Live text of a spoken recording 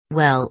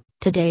Well,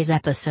 today's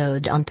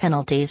episode on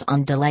penalties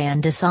on delay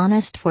and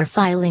dishonest for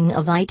filing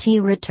of IT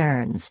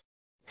returns.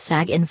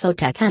 SAG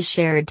Infotech has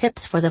shared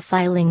tips for the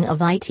filing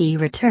of IT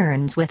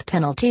returns with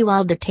penalty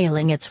while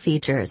detailing its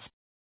features.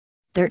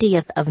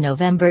 30th of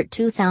November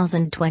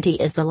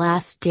 2020 is the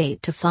last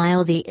date to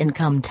file the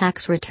income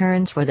tax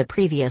returns for the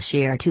previous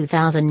year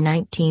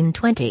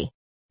 2019-20.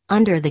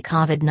 Under the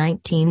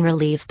COVID-19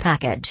 relief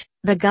package,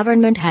 the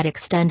government had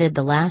extended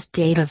the last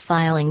date of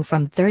filing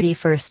from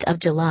 31st of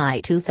July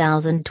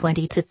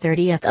 2020 to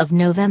 30th of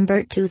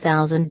November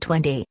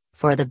 2020,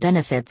 for the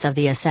benefits of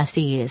the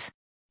assessees.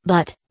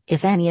 But,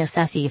 if any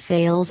assessee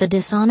fails a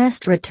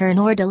dishonest return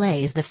or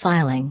delays the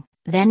filing,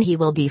 then he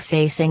will be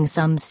facing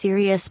some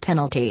serious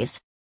penalties.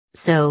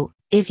 So,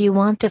 if you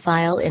want to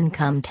file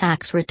income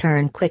tax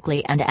return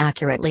quickly and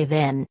accurately,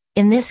 then,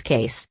 in this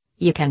case,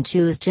 you can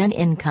choose Gen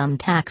Income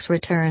Tax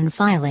Return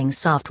Filing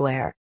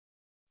Software.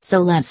 So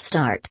let's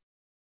start.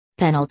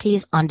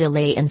 Penalties on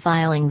delay in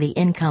filing the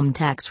income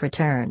tax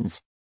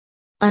returns.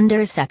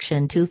 Under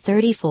Section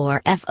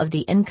 234F of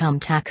the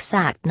Income Tax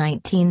Act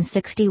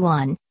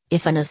 1961,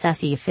 if an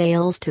assessee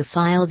fails to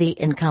file the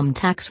income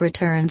tax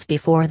returns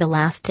before the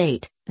last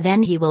date,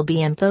 then he will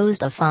be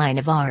imposed a fine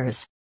of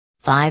Rs.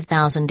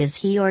 5,000 as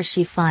he or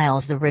she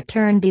files the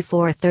return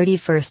before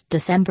 31st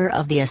December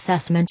of the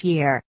assessment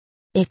year.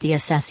 If the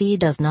assessee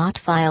does not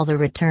file the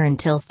return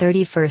till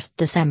 31st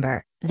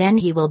December, then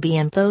he will be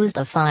imposed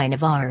a fine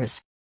of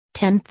Rs.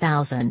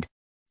 10,000.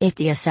 If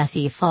the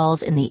assessee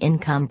falls in the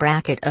income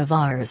bracket of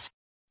Rs.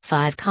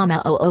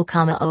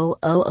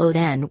 5,000,000,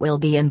 then will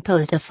be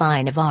imposed a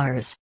fine of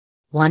Rs.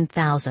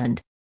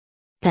 1,000.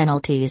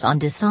 Penalties on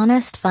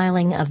dishonest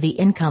filing of the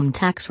income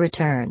tax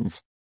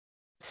returns.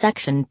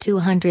 Section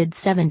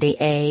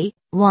 270A,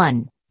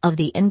 1, of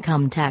the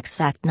Income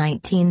Tax Act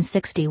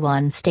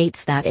 1961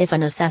 states that if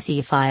an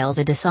assessee files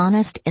a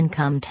dishonest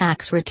income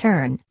tax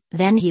return,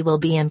 then he will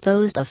be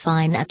imposed a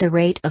fine at the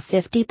rate of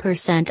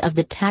 50% of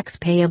the tax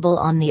payable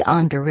on the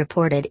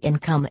underreported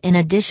income in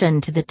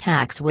addition to the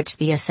tax which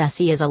the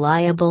assessee is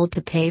liable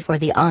to pay for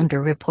the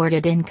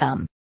underreported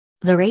income.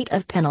 The rate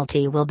of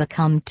penalty will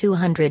become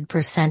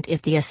 200%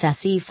 if the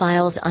assessee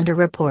files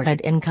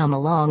underreported income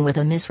along with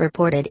a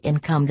misreported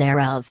income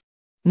thereof.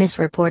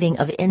 Misreporting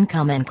of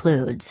income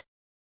includes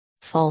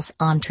false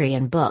entry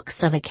in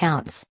books of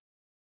accounts,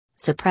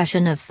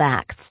 suppression of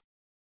facts,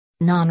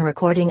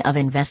 non-recording of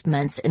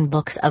investments in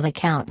books of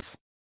accounts,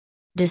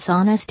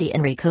 dishonesty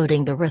in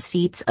recoding the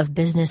receipts of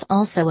business,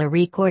 also a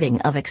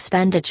recording of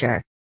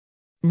expenditure,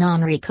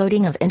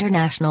 non-recoding of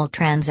international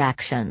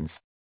transactions,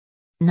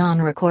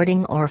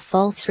 non-recording or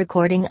false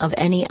recording of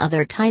any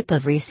other type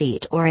of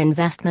receipt or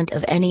investment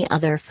of any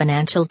other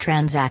financial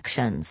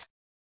transactions.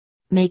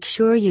 Make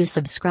sure you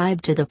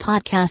subscribe to the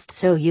podcast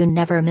so you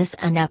never miss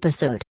an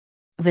episode.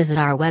 Visit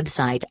our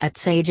website at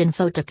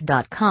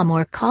sageinfotech.com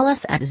or call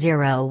us at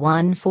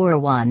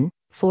 0141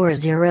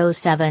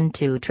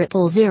 4072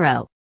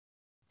 000.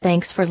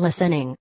 Thanks for listening.